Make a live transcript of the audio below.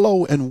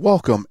Hello and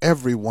welcome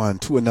everyone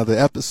to another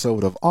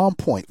episode of On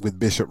Point with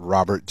Bishop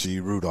Robert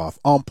G. Rudolph.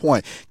 On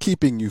Point,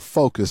 keeping you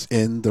focused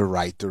in the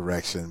right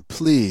direction.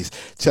 Please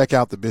check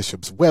out the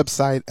Bishop's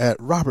website at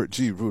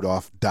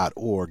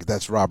robertgrudolph.org.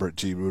 That's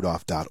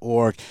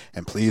robertgrudolph.org.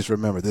 And please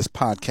remember, this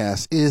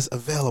podcast is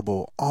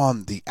available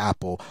on the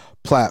Apple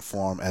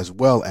platform as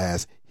well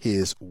as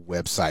his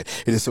website.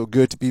 It is so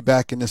good to be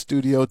back in the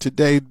studio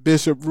today.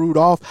 Bishop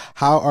Rudolph,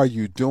 how are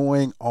you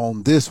doing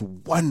on this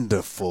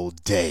wonderful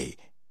day?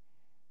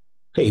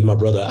 Hey, my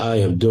brother, I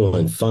am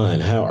doing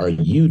fine. How are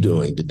you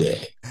doing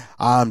today?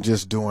 I'm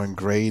just doing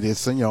great.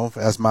 It's,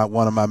 as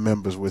one of my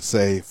members would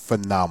say,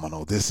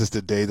 phenomenal. This is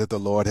the day that the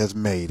Lord has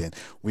made, and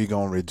we're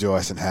going to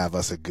rejoice and have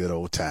us a good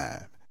old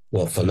time.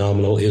 Well,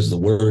 phenomenal is the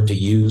word to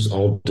use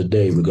on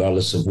today,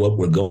 regardless of what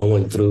we're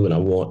going through. And I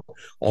want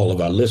all of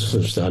our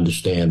listeners to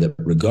understand that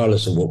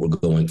regardless of what we're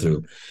going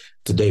through,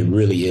 today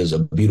really is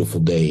a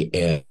beautiful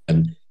day,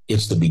 and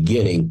it's the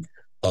beginning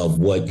of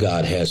what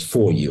God has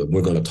for you. And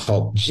we're going to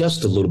talk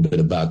just a little bit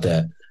about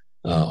that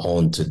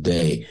on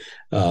today.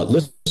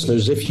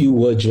 Listeners, if you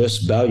would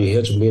just bow your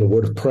heads with me in a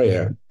word of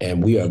prayer,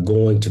 and we are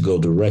going to go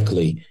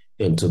directly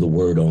into the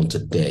word on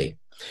today.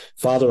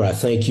 Father, I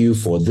thank you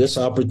for this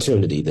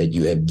opportunity that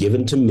you have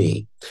given to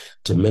me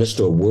to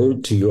minister a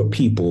word to your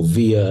people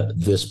via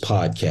this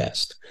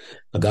podcast.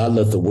 God,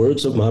 let the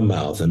words of my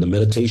mouth and the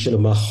meditation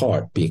of my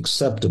heart be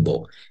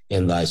acceptable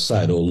in thy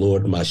sight, O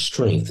Lord, my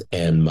strength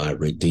and my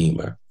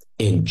redeemer.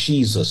 In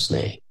Jesus'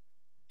 name,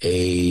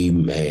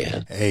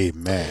 amen.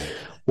 Amen.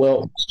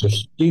 Well, Mr.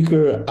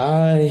 Speaker,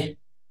 I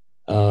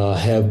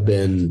have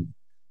been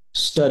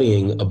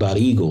studying about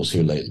eagles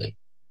here lately.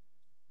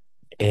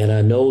 And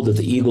I know that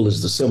the eagle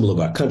is the symbol of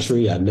our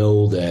country. I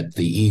know that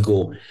the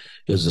eagle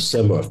is a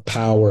symbol of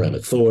power and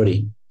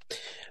authority.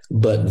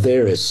 But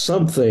there is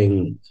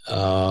something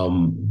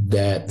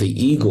that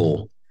the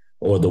eagle,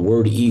 or the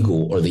word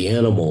eagle, or the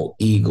animal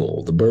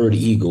eagle, the bird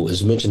eagle,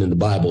 is mentioned in the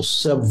Bible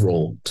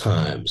several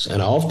times.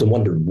 And I often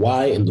wondered,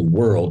 why in the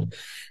world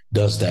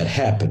does that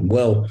happen?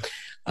 Well,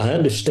 I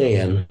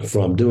understand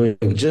from doing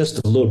just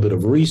a little bit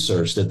of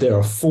research that there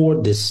are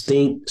 4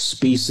 distinct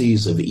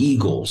species of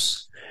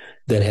eagles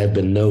that have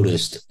been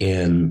noticed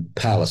in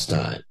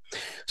Palestine.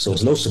 So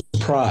it's no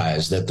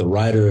surprise that the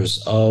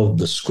writers of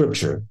the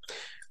scripture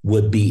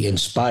would be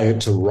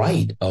inspired to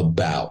write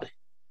about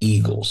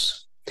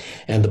eagles.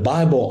 And the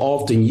Bible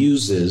often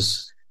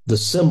uses the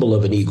symbol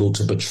of an eagle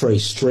to portray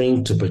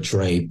strength, to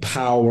portray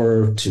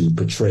power, to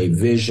portray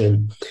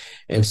vision,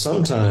 and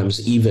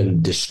sometimes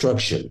even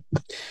destruction.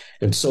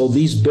 And so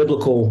these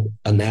biblical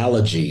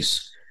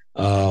analogies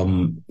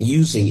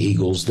using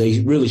eagles,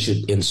 they really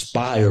should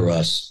inspire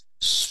us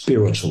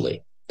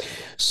spiritually.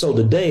 So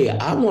today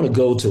I want to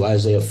go to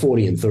Isaiah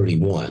 40 and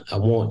 31. I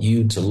want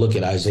you to look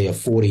at Isaiah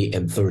 40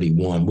 and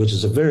 31, which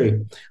is a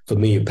very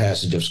familiar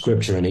passage of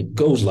scripture. And it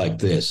goes like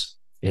this.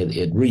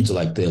 It reads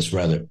like this,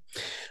 rather.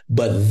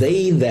 But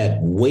they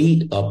that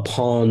wait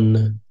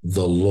upon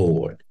the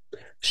Lord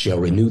shall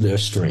renew their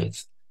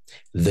strength.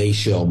 They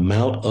shall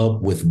mount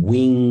up with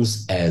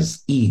wings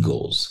as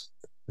eagles.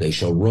 They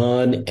shall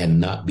run and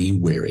not be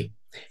weary,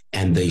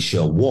 and they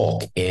shall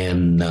walk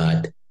and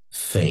not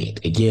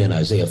faint. Again,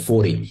 Isaiah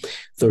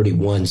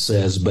 40:31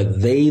 says,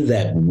 but they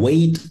that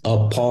wait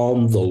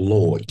upon the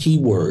Lord, key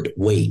word,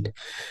 wait,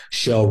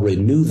 shall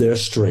renew their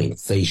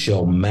strength. They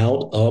shall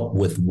mount up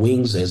with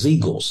wings as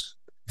eagles.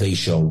 They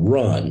shall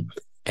run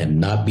and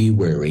not be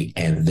weary,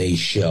 and they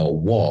shall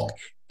walk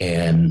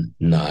and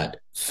not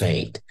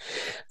faint.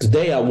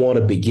 Today, I want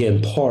to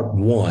begin part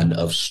 1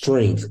 of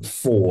Strength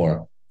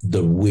for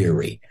the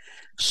Weary.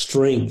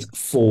 Strength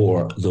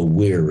for the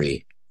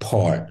Weary,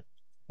 part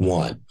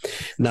 1.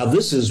 Now,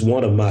 this is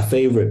one of my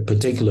favorite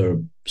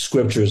particular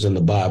scriptures in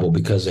the Bible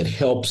because it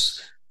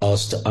helps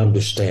us to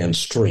understand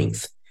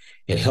strength.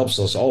 It helps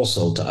us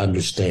also to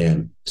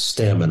understand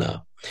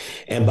stamina.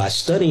 And by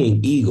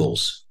studying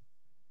eagles,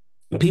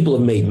 people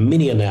have made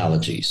many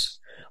analogies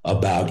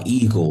about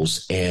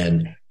eagles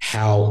and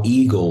how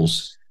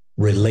eagles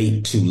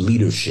relate to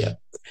leadership,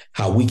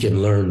 how we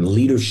can learn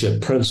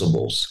leadership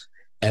principles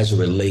as it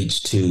relates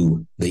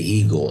to the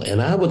eagle.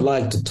 And I would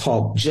like to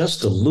talk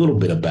just a little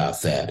bit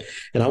about that.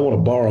 And I want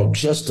to borrow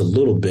just a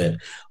little bit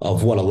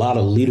of what a lot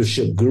of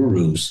leadership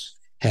gurus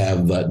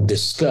have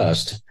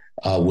discussed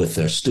with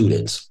their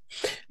students.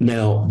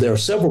 Now, there are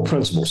several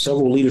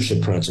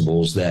leadership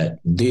principles that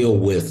deal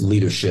with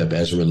leadership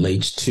as it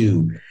relates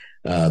to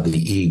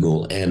the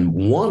eagle. And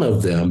one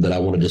of them that I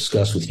want to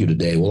discuss with you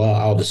today, well,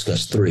 I'll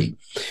discuss 3.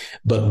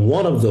 But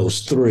one of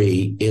those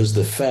 3 is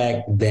the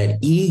fact that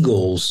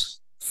eagles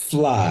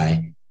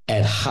fly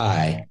at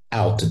high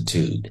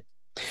altitude.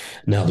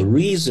 Now, the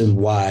reason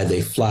why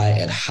they fly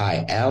at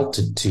high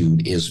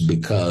altitude is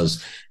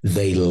because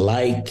they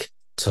like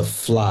to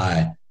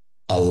fly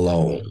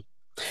alone.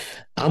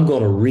 I'm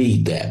going to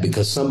read that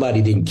because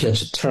somebody didn't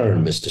catch a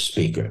turn, Mr.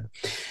 Speaker.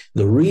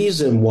 The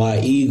reason why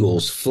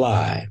eagles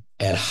fly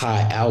at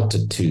high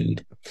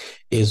altitude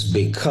is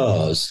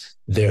because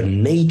their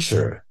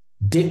nature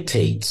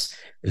dictates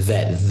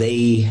that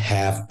they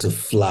have to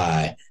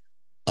fly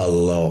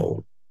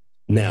alone.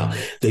 Now,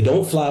 they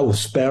don't fly with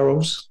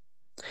sparrows.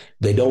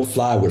 They don't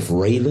fly with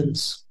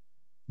ravens.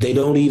 They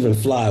don't even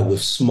fly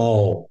with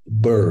small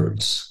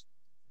birds.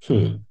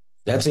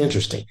 That's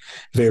interesting.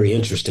 Very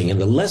interesting. And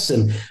the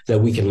lesson that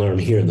we can learn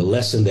here, and the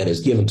lesson that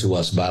is given to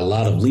us by a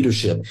lot of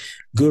leadership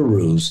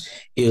gurus,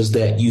 is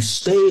that you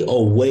stay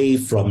away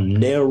from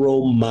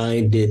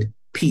narrow-minded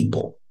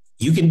people.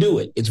 You can do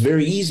it. It's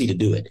very easy to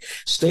do it.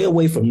 Stay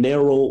away from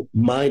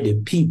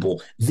narrow-minded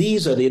people.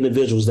 These are the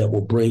individuals that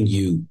will bring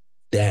you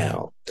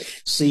down.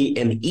 See,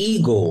 an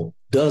eagle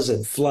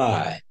doesn't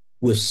fly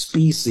with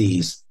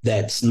species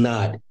that's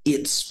not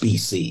its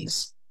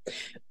species.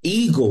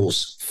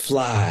 Eagles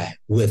fly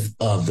with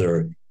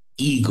other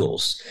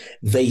eagles.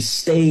 They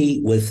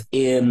stay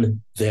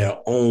within their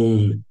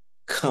own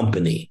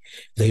company.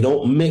 They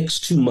don't mix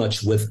too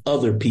much with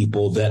other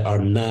people that are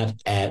not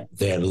at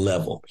their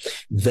level.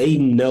 They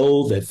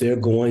know that they're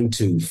going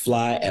to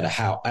fly at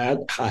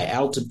a high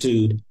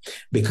altitude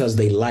because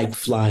they like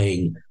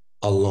flying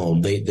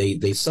alone.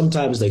 They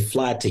sometimes they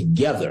fly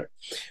together,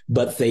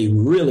 but they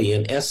really,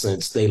 in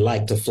essence, they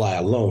like to fly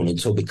alone. And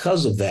so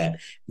because of that,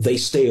 they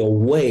stay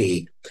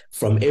away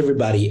from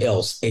everybody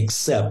else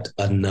except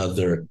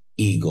another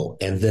eagle.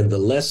 And then the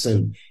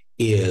lesson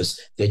is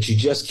that you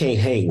just can't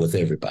hang with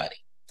everybody.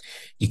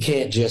 You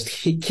can't just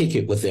kick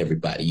it with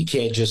everybody. You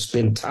can't just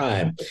spend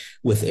time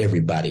with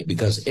everybody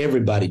because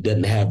everybody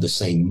doesn't have the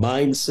same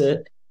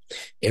mindset.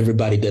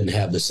 Everybody doesn't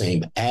have the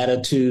same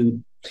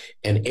attitude.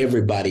 And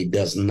everybody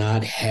does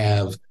not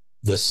have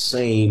the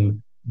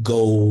same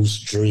goals,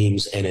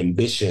 dreams, and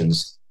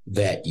ambitions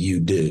that you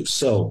do.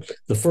 So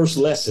the first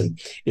lesson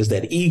is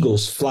that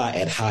eagles fly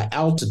at high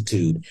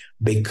altitude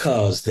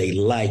because they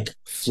like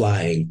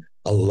flying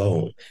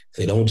alone.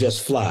 They don't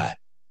just fly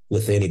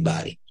with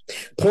anybody.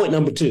 Point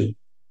number 2,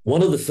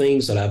 one of the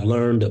things that I've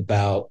learned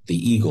about the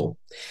eagle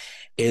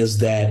is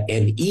that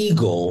an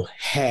eagle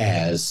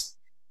has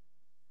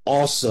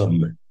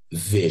awesome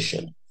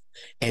vision.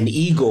 An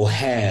eagle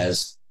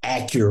has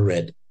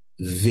accurate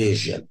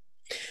vision.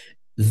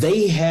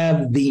 They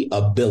have the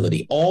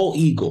ability, all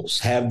eagles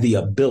have the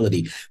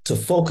ability to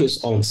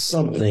focus on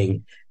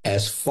something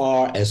as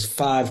far as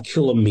 5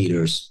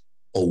 kilometers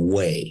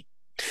away.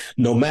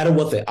 No matter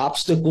what the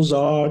obstacles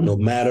are, no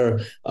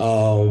matter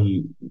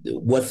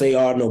what they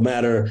are, no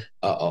matter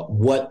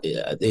what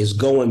is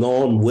going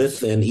on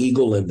with an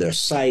eagle in their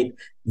sight,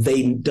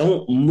 they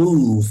don't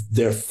move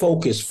their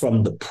focus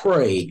from the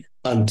prey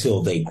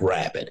until they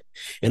grab it.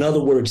 In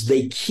other words,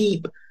 they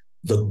keep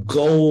the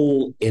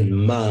goal in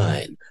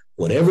mind.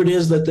 Whatever it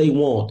is that they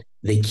want,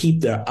 they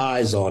keep their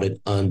eyes on it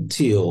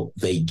until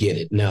they get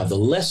it. Now, the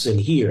lesson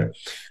here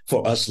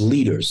for us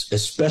leaders,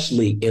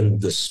 especially in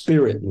the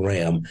spirit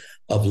realm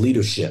of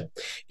leadership,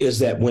 is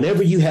that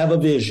whenever you have a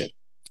vision,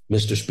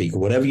 Mr. Speaker,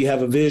 whenever you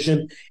have a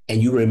vision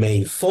and you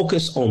remain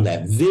focused on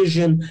that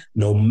vision,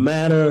 no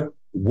matter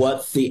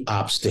what the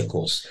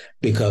obstacles,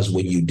 because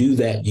when you do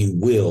that, you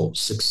will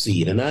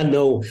succeed. And I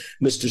know,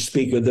 Mr.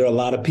 Speaker, there are a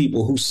lot of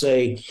people who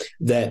say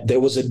that there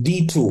was a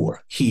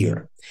detour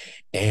here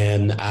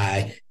and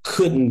I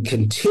couldn't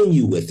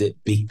continue with it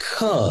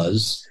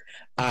because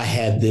I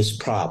had this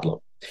problem.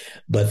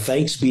 But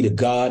thanks be to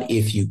God,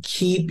 if you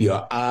keep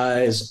your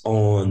eyes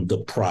on the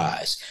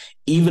prize,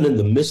 even in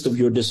the midst of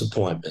your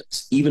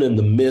disappointments, even in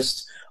the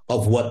midst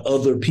of what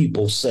other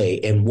people say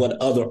and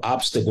what other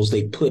obstacles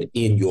they put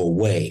in your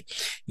way,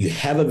 you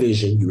have a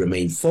vision, you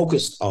remain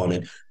focused on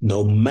it,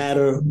 no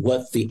matter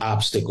what the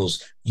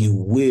obstacles, you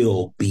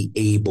will be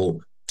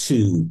able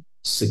to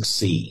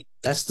succeed.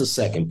 That's the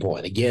second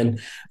point.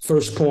 Again,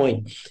 first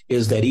point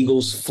is that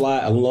eagles fly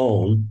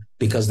alone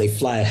because they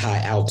fly at high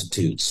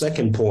altitude.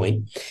 Second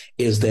point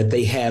is that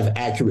they have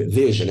accurate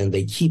vision and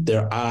they keep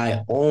their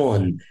eye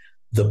on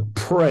the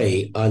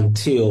prey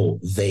until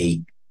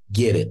they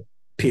get it,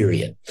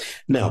 period.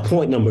 Now,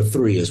 point number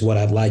 3 is what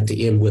I'd like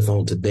to end with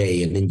on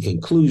today. And in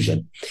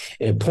conclusion,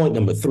 and point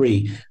number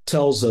 3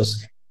 tells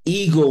us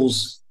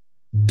eagles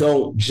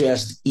don't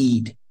just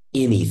eat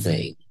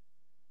anything.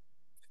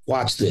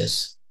 Watch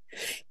this.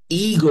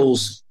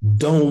 Eagles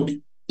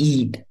don't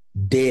eat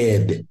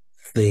dead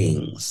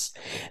things.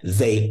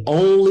 They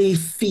only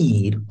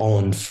feed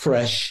on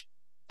fresh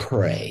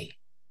prey.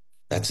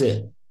 That's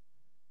it.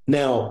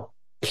 Now,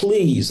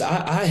 please,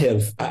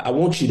 I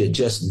want you to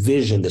just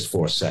vision this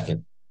for a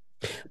second.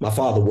 My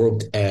father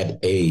worked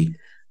at a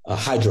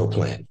hydro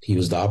plant. He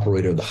was the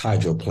operator of the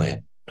hydro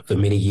plant for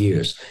many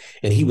years.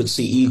 And he would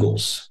see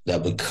eagles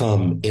that would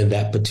come in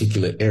that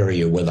particular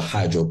area where the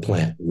hydro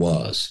plant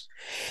was.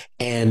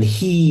 And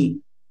he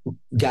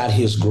got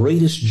his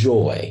greatest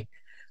joy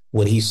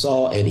when he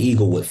saw an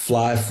eagle would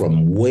fly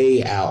from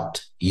way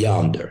out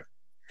yonder,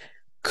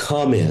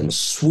 come in,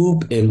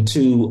 swoop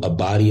into a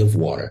body of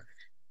water,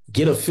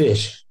 get a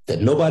fish that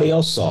nobody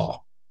else saw,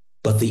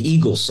 but the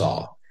eagle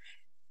saw,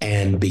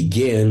 and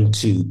begin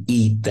to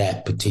eat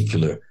that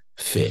particular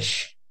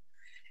fish.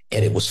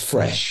 And it was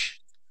fresh.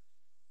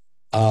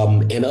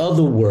 In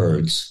other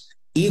words,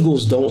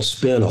 eagles don't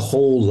spend a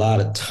whole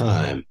lot of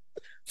time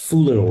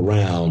fooling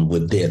around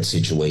with dead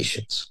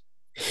situations.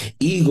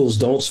 Eagles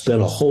don't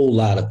spend a whole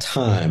lot of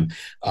time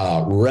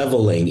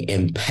reveling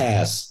in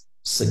past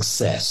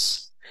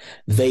success.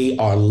 They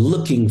are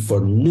looking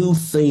for new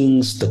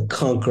things to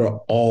conquer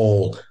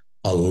all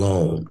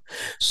alone.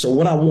 So,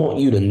 what I want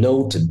you to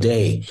know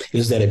today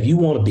is that if you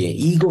want to be an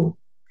eagle,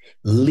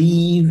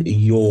 leave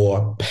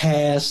your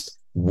past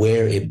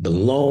where it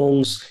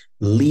belongs,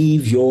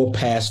 leave your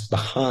past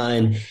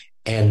behind,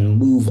 and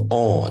move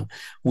on.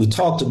 We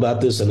talked about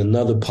this in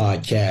another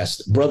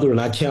podcast. Brethren,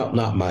 I count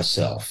not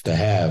myself to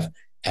have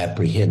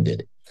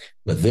apprehended,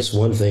 but this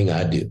one thing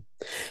I do,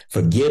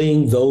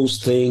 forgetting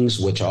those things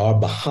which are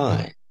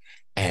behind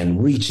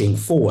and reaching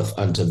forth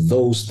unto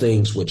those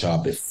things which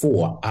are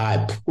before,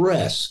 I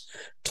press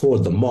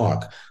toward the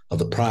mark of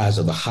the prize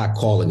of the high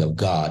calling of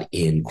God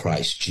in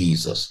Christ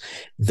Jesus.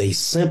 They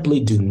simply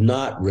do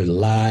not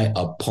rely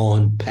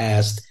upon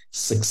past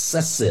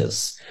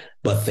successes,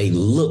 but they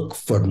look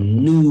for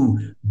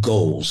new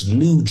goals,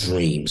 new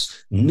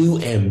dreams, new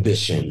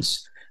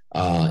ambitions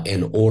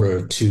in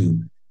order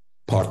to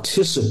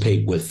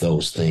participate with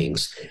those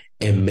things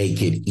and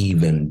make it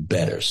even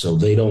better. So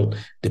they don't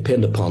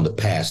depend upon the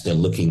past. They're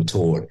looking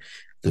toward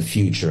the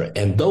future.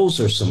 And those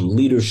are some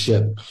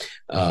leadership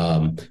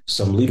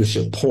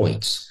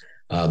points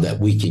that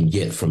we can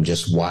get from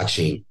just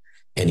watching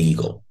an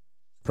eagle.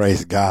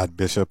 Praise God,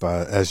 Bishop.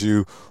 As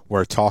you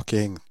were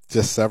talking,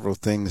 just several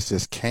things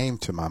just came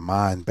to my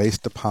mind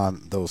based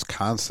upon those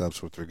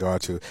concepts with regard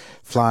to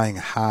flying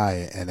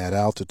high and at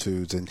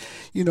altitudes. And,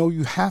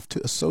 you have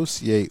to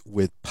associate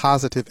with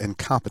positive and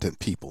competent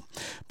people,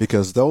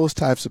 because those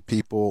types of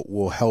people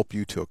will help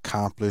you to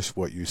accomplish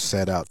what you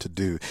set out to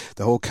do.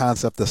 The whole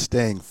concept of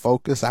staying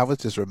focused, I was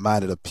just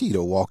reminded of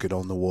Peter walking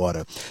on the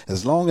water.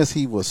 As long as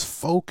he was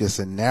focused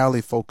and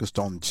narrowly focused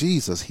on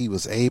Jesus, he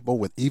was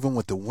able, even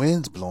with the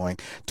winds blowing,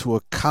 to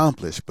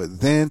accomplish. But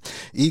then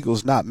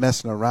eagles not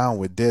messing around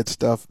with dead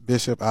stuff,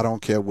 Bishop. I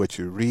don't care what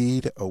you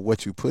read or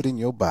what you put in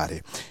your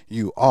body.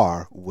 You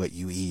are what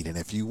you eat. And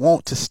if you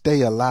want to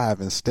stay alive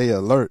and stay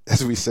alert,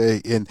 as we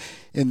say in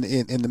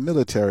the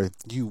military,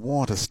 you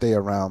want to stay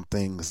around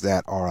things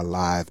that are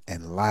alive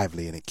and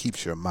lively, and it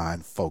keeps your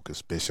mind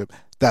focused, Bishop.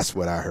 That's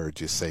what I heard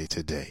you say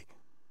today.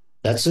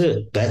 That's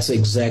it. That's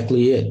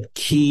exactly it.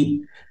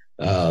 Keep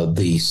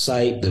the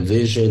sight, the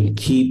vision,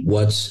 keep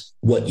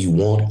what you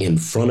want in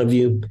front of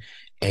you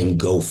and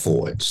go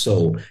for it.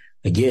 So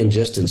again,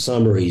 just in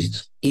summary,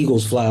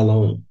 eagles fly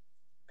alone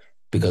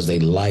because they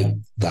like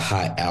the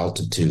high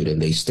altitude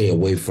and they stay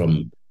away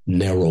from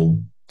narrow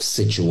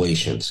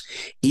situations.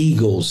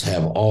 Eagles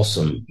have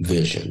awesome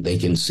vision. They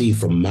can see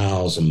from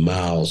miles and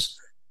miles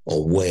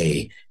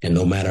away. And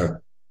no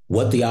matter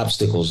what the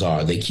obstacles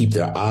are, they keep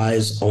their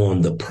eyes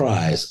on the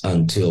prize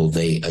until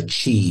they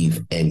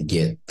achieve and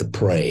get the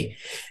prey.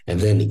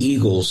 And then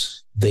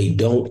eagles, they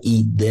don't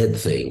eat dead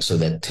things. So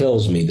that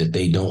tells me that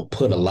they don't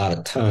put a lot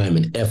of time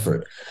and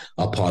effort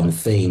upon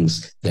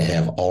things that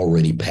have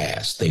already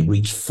passed. They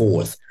reach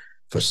forth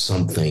for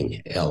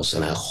something else.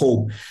 And I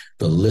hope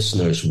the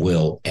listeners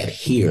will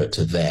adhere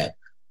to that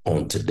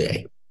on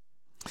today.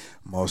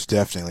 Most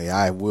definitely.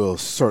 I will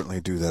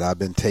certainly do that. I've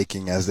been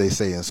taking, as they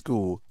say in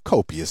school,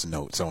 copious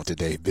notes on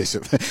today,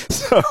 Bishop.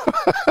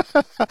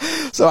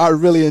 So I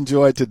really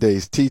enjoyed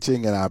today's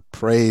teaching, and I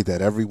pray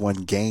that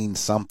everyone gains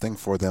something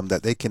for them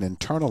that they can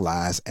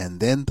internalize and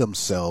then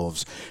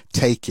themselves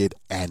take it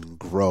and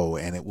grow,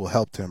 and it will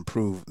help to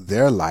improve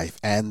their life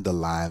and the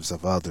lives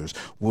of others.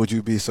 Would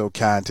you be so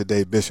kind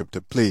today, Bishop,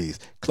 to please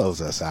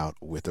close us out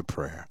with a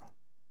prayer?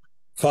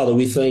 Father,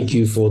 we thank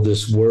you for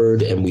this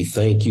word, and we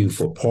thank you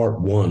for part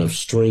one of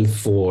Strength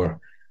for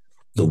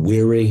the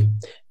Weary.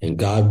 And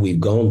God, we've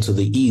gone to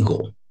the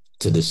eagle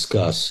to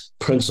discuss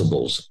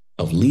principles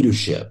of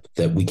leadership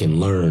that we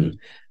can learn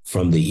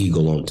from the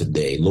eagle on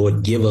today.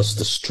 Lord, give us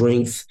the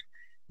strength.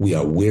 We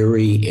are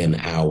weary in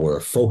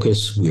our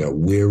focus. We are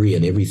weary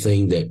in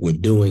everything that we're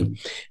doing,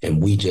 and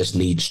we just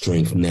need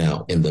strength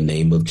now in the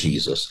name of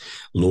Jesus.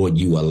 Lord,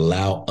 you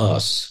allow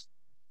us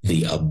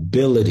the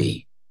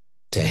ability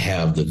to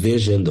have the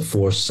vision, the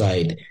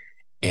foresight,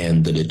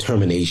 and the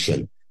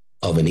determination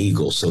of an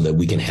eagle so that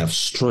we can have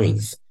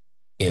strength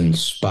in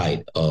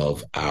spite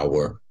of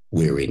our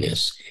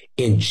weariness.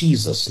 In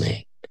Jesus'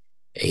 name,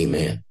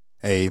 amen.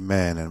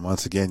 Amen. And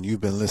once again,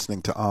 you've been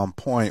listening to On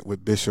Point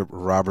with Bishop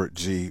Robert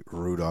G.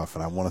 Rudolph.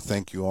 And I want to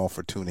thank you all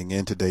for tuning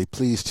in today.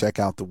 Please check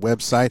out the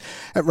website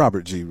at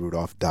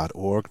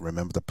robertgrudolph.org.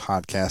 Remember, the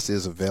podcast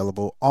is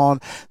available on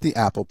the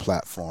Apple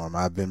platform.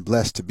 I've been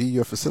blessed to be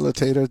your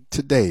facilitator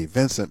today,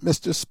 Vincent,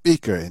 Mr.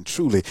 Speaker, and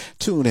truly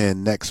tune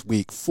in next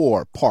week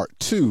for part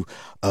 2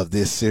 of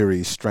this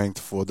series, Strength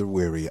for the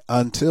Weary.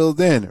 Until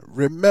then,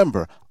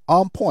 remember,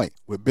 On Point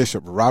with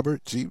Bishop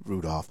Robert G.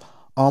 Rudolph.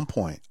 On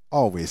Point,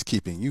 always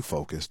keeping you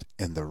focused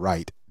in the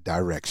right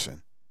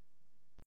direction.